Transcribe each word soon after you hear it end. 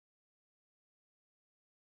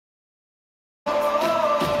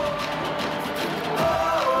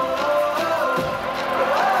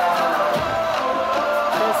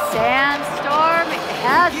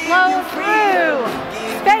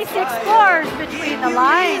explores between the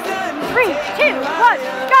lines. 3, 2, 1,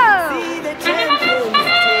 go!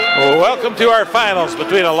 Well, welcome to our finals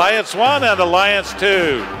between Alliance 1 and Alliance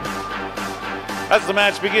 2. As the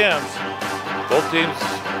match begins, both teams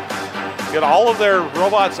get all of their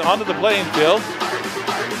robots onto the playing field.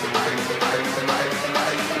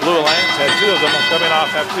 Blue Alliance had 2 of them, coming off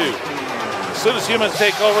have 2. As soon as humans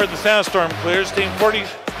take over, the sandstorm clears. Team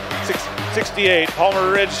 4068,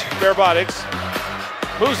 Palmer Ridge Robotics,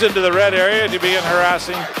 moves into the red area to begin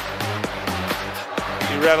harassing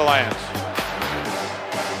the Red Alliance.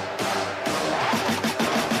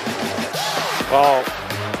 Well,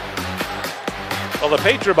 the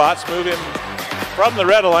Patriobots move in from the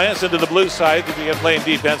Red Alliance into the blue side to begin playing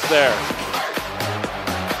defense there.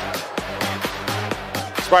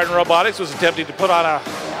 Spartan Robotics was attempting to put on a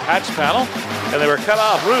hatch panel, and they were cut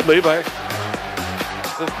off rudely by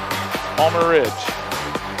the Palmer Ridge.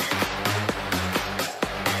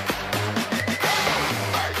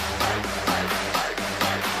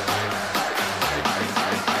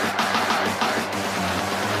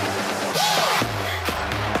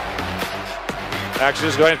 Action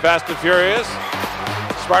is going fast and furious.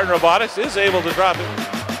 Spartan Robotics is able to drop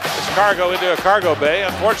its cargo into a cargo bay.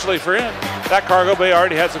 Unfortunately for him, that cargo bay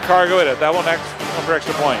already has a cargo in it. That won't come for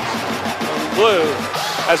extra points. Blue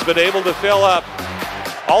has been able to fill up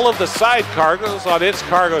all of the side cargoes on its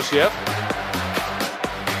cargo ship.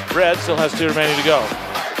 Red still has 2 remaining to go.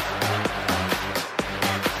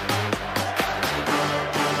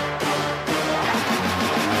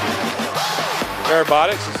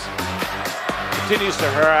 Robotics continues to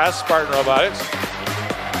harass Spartan Robotics.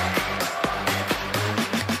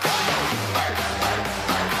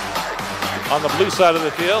 On the blue side of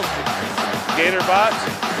the field, Gatorbot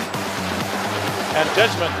and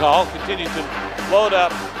Judgment Call continue to load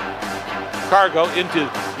up cargo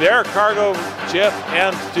into their cargo ship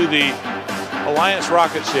and to the Alliance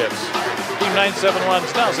rocket ships. Team 971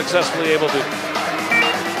 is now successfully able to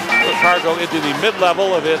put cargo into the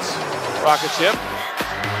mid-level of its rocket ship.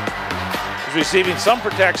 Is receiving some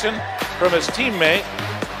protection from his teammate,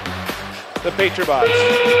 the Patriobots.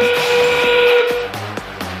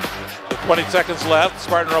 With 20 seconds left,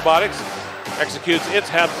 Spartan Robotics executes its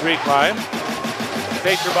HAB 3 climb.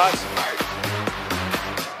 Patriobots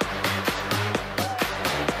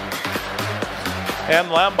and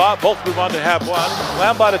Lambot both move on to HAB 1.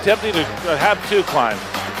 Lambot attempting to HAB 2 climb.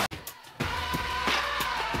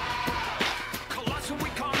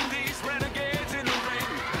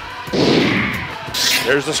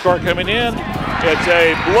 Here's the score coming in. It's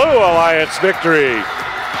a Blue Alliance victory.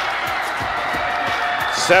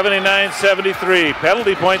 79-73.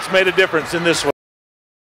 Penalty points made a difference in this one.